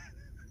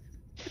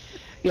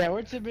 Yeah,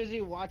 we're too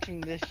busy watching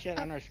this shit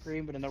on our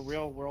screen, but in the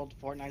real world,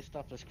 Fortnite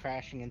stuff is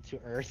crashing into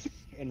Earth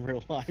in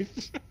real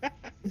life.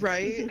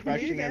 Right? Maybe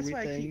Crushing that's why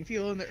I everything. keep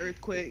feeling the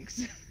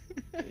earthquakes.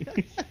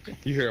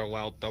 You hear a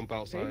loud thump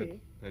outside, Maybe.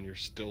 and you're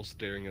still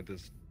staring at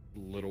this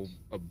little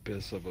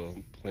abyss of a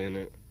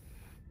planet.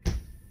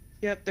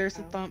 Yep, there's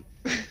a Wow. thump.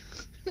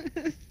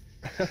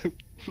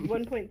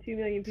 1.2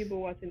 million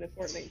people watching the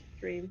Fortnite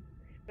stream,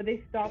 but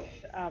they stopped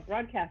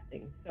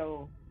broadcasting.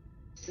 So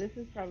this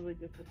is probably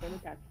just a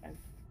simulcast time.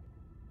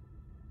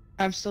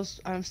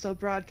 I'm still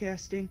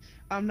broadcasting.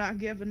 I'm not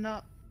giving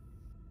up.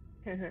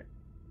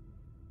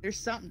 There's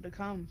something to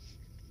come.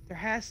 There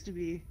has to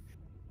be.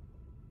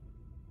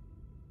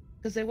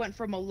 Because they went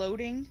from a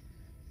loading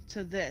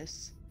to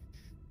this.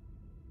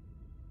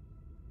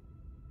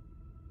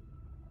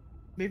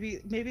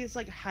 Maybe it's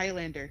like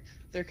Highlander.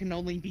 There can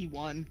only be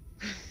one.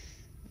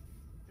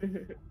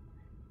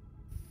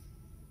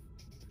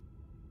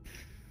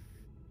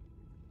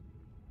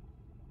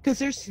 Because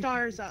there's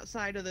stars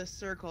outside of this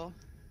circle.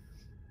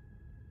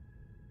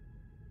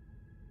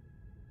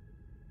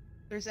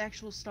 There's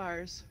actual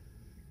stars.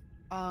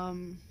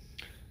 There's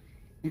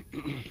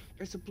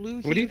a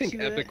blue hue What do you think to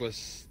Epic it.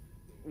 was?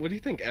 What do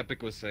you think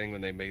Epic was saying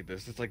when they made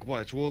this? It's like,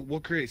 watch, we'll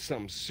create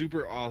something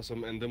super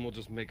awesome, and then we'll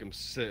just make them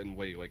sit and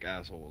wait like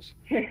assholes.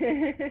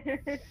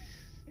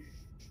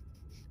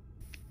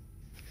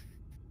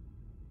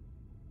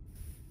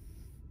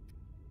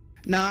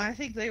 No, I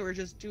think they were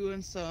just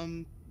doing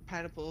some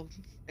Pineapple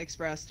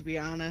Express, to be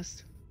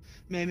honest.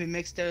 Maybe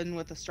mixed in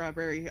with a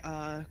strawberry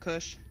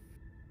kush.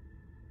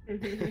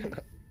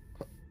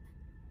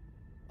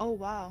 Oh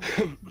wow,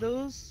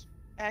 those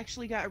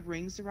actually got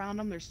rings around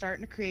them. They're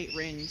starting to create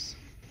rings.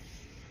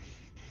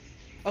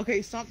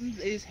 Okay, something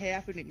is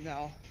happening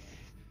now.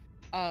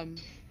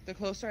 The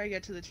closer I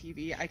get to the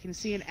TV, I can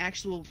see an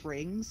actual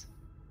rings,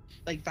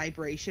 like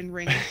vibration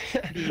rings,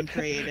 being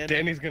created.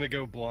 Danny's gonna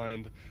go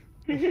blind.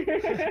 Well,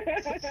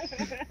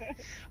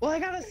 I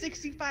got a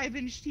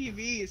 65-inch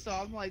TV, so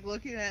I'm like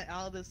looking at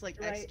all this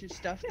like Right. extra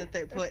stuff that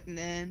they're putting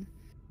in.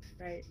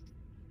 Right.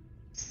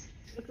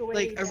 Look away,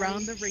 Like Danny.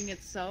 around the ring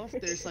itself,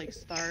 there's like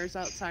stars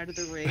outside of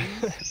the ring.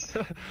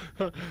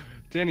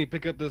 Danny,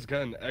 pick up this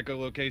gun.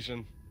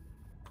 Echolocation.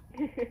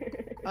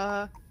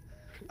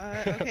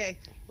 Okay,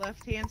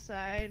 left hand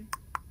side,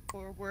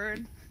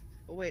 forward.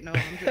 Oh wait, no,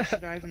 I'm just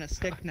driving a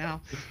stick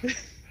now.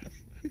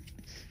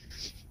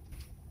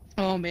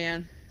 Oh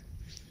man.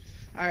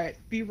 All right,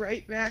 be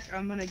right back.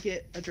 I'm gonna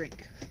get a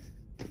drink.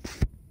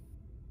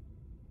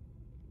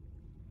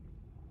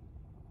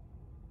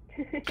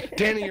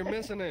 Danny, you're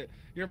missing it.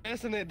 You're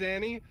missing it,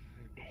 Danny.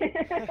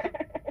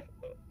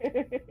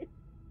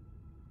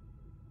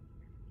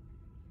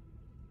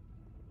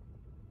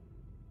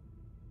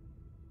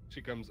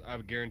 She comes. I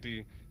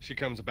guarantee she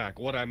comes back.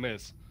 What I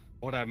miss?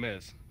 What I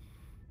miss?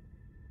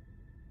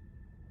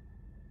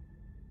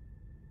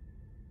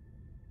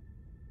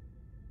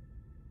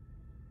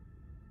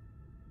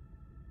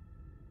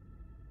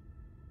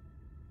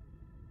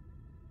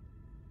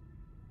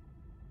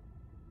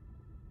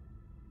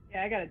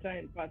 Yeah, I got a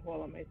giant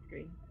butthole on my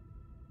screen.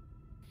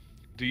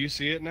 Do you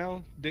see it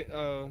now,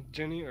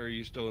 Jenny, or are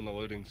you still in the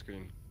loading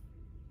screen?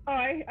 Oh,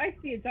 I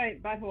see a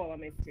giant butthole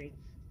on my screen.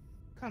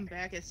 Come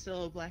back, it's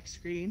still a black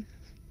screen.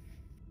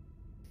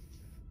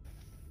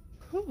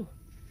 Whew.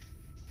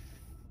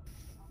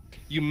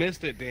 You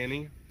missed it,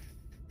 Danny.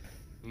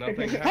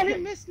 Nothing I didn't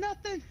happened. miss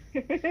nothing.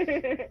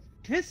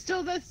 It's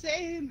still the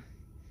same.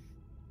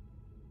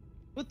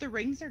 But the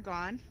rings are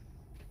gone.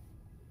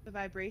 The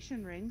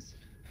vibration rings.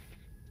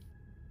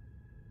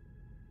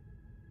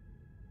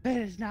 It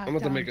is not I'm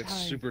about to make it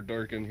downtime. super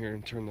dark in here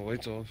and turn the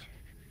lights off.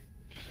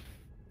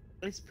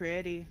 It's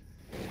pretty.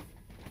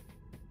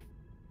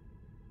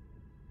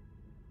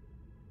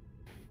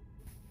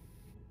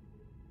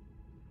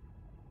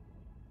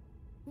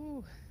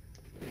 Ooh.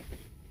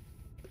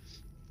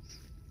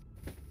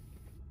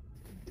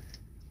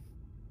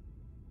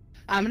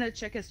 I'm gonna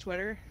check his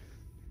Twitter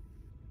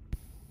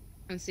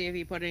and see if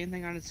he put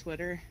anything on his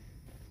Twitter.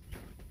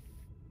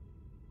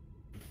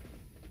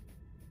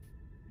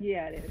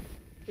 Yeah, it is.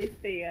 It's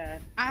the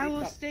I they will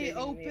stopped stay streaming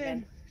the open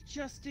event.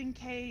 just in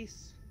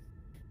case.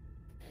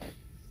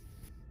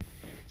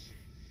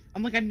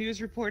 I'm like a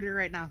news reporter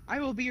right now. I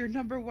will be your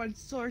 #1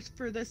 source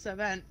for this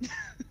event.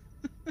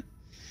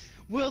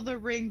 Will the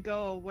ring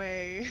go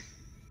away?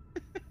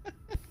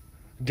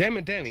 Damn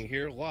it, Danny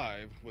here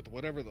live with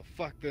whatever the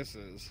fuck this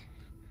is.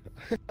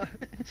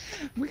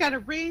 We got a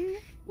ring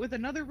with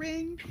another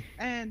ring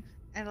and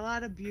a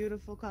lot of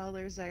beautiful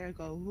colors. I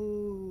go,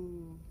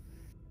 ooh.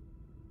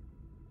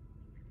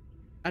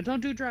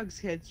 Don't do drugs,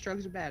 kids.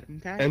 Drugs are bad,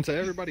 okay? And to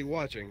everybody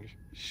watching,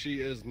 she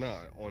is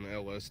not on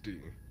LSD.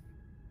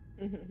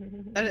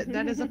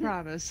 That is a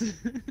promise.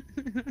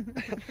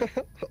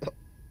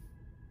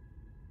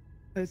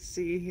 Let's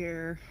see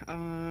here.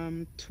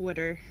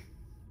 Twitter.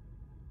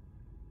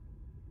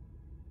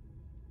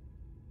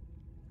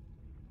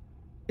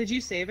 Did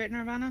you save it,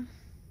 Nirvana?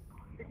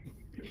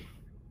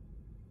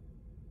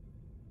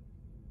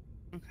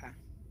 Okay.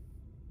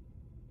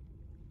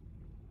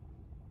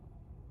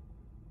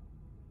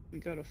 We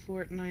go to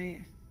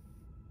Fortnite.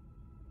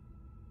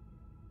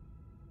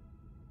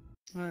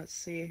 Let's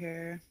see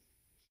here.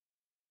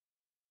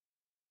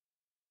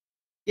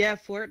 Yeah,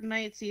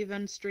 Fortnite's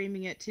even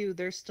streaming it too.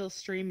 They're still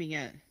streaming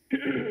it.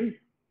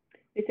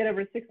 They said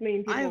over 6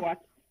 million people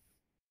watched.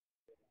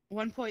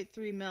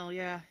 1.3 mil,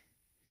 yeah.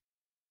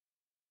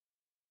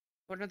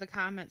 What are the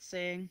comments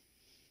saying?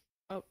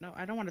 Oh, no,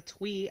 I don't want to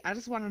tweet. I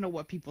just want to know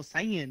what people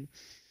saying.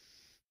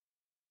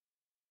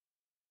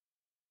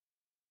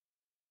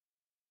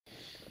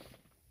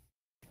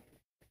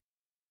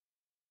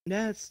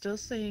 Yeah, it's still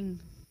saying...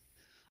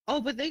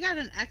 Oh, but they got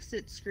an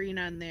exit screen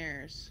on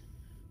theirs.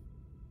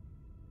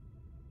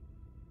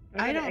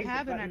 I don't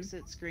have an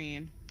exit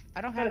screen.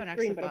 I don't have an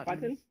exit button. But a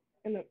button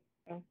in the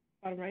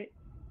bottom right?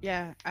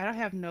 Yeah, I don't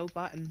have no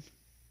button.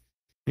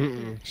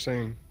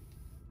 Same.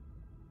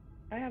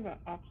 I have an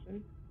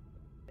option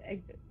to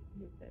exit.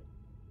 That's it.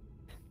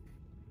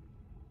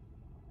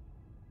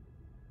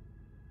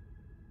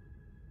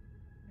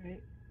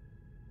 Right.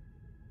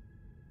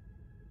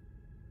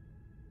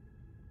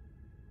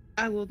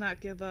 I will not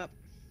give up.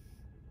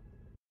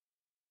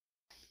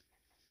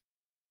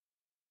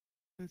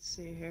 Let's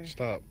see here.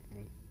 Stop.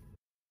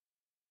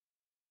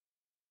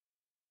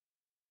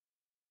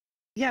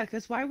 Yeah,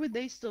 because why would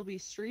they still be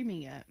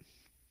streaming it?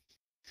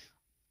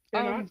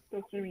 They're not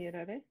still streaming it,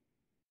 are they?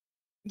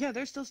 Yeah,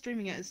 they're still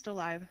streaming it. It's still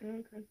live.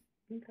 Okay.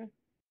 Okay.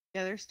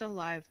 Yeah, they're still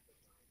live.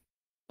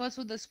 Plus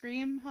with the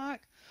Scream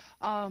Hawk,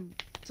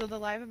 so the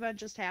live event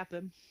just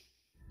happened.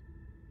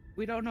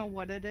 We don't know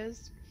what it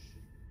is,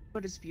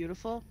 but it's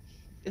beautiful.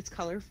 It's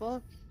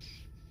colorful.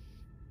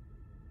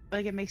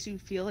 Like, it makes you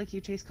feel like you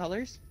chase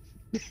colors.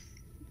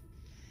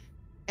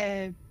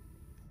 And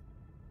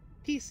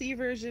PC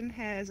version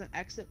has an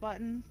exit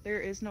button.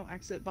 There is no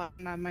exit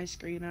button on my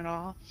screen at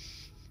all.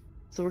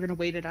 So we're gonna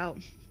wait it out.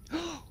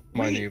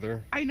 Mine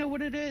either. I know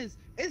what it is.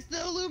 It's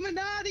the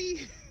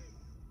Illuminati!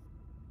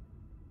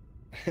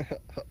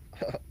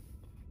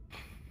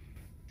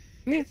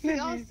 It's the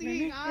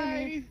all-seeing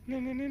eye!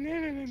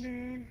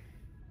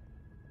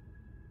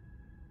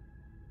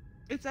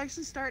 It's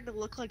actually starting to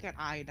look like an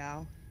eye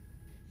now.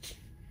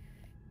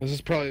 This is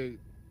probably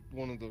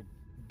one of the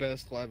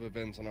best live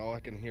events, and all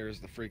I can hear is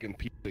the freaking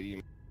pizza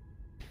email.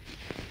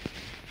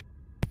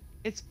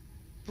 It's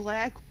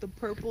black with the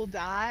purple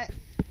dot.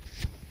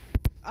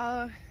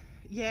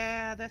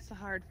 Yeah, that's the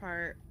hard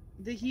part.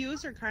 The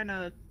hues are kind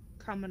of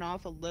coming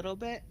off a little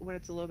bit when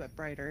it's a little bit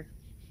brighter.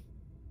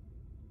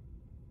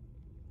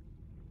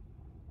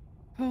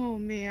 Oh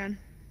man.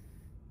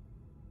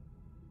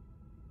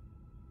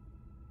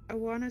 I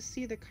want to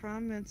see the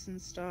comments and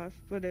stuff,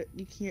 but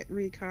you can't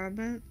read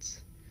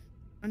comments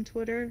on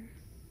Twitter.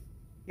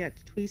 Yeah,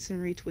 tweets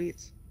and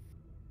retweets.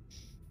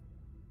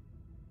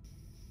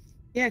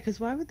 Yeah, because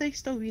why would they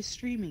still be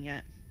streaming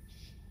it?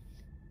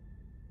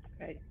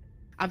 Right.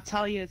 I'm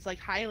telling you, it's like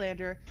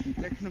Highlander.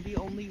 There can be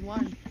only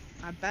one.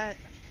 I bet.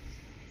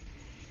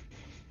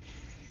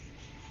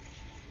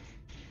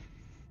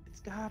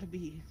 It's gotta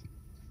be.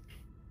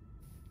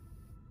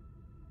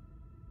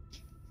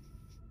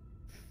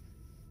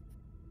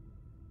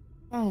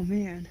 Oh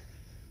man.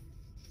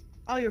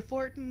 All your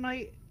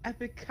Fortnite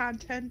epic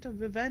content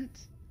of event.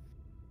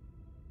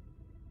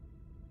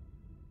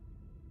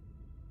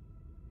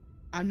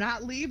 I'm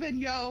not leaving,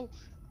 yo.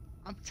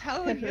 I'm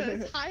telling you,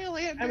 it's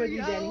Highlander, I'm with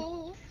you,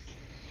 yo.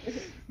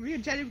 Me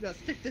and Jenny, we're gonna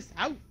stick this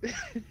out.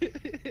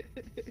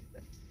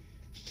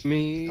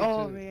 Me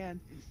Oh too. man.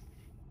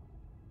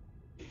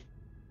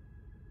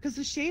 Because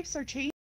the shapes are changing.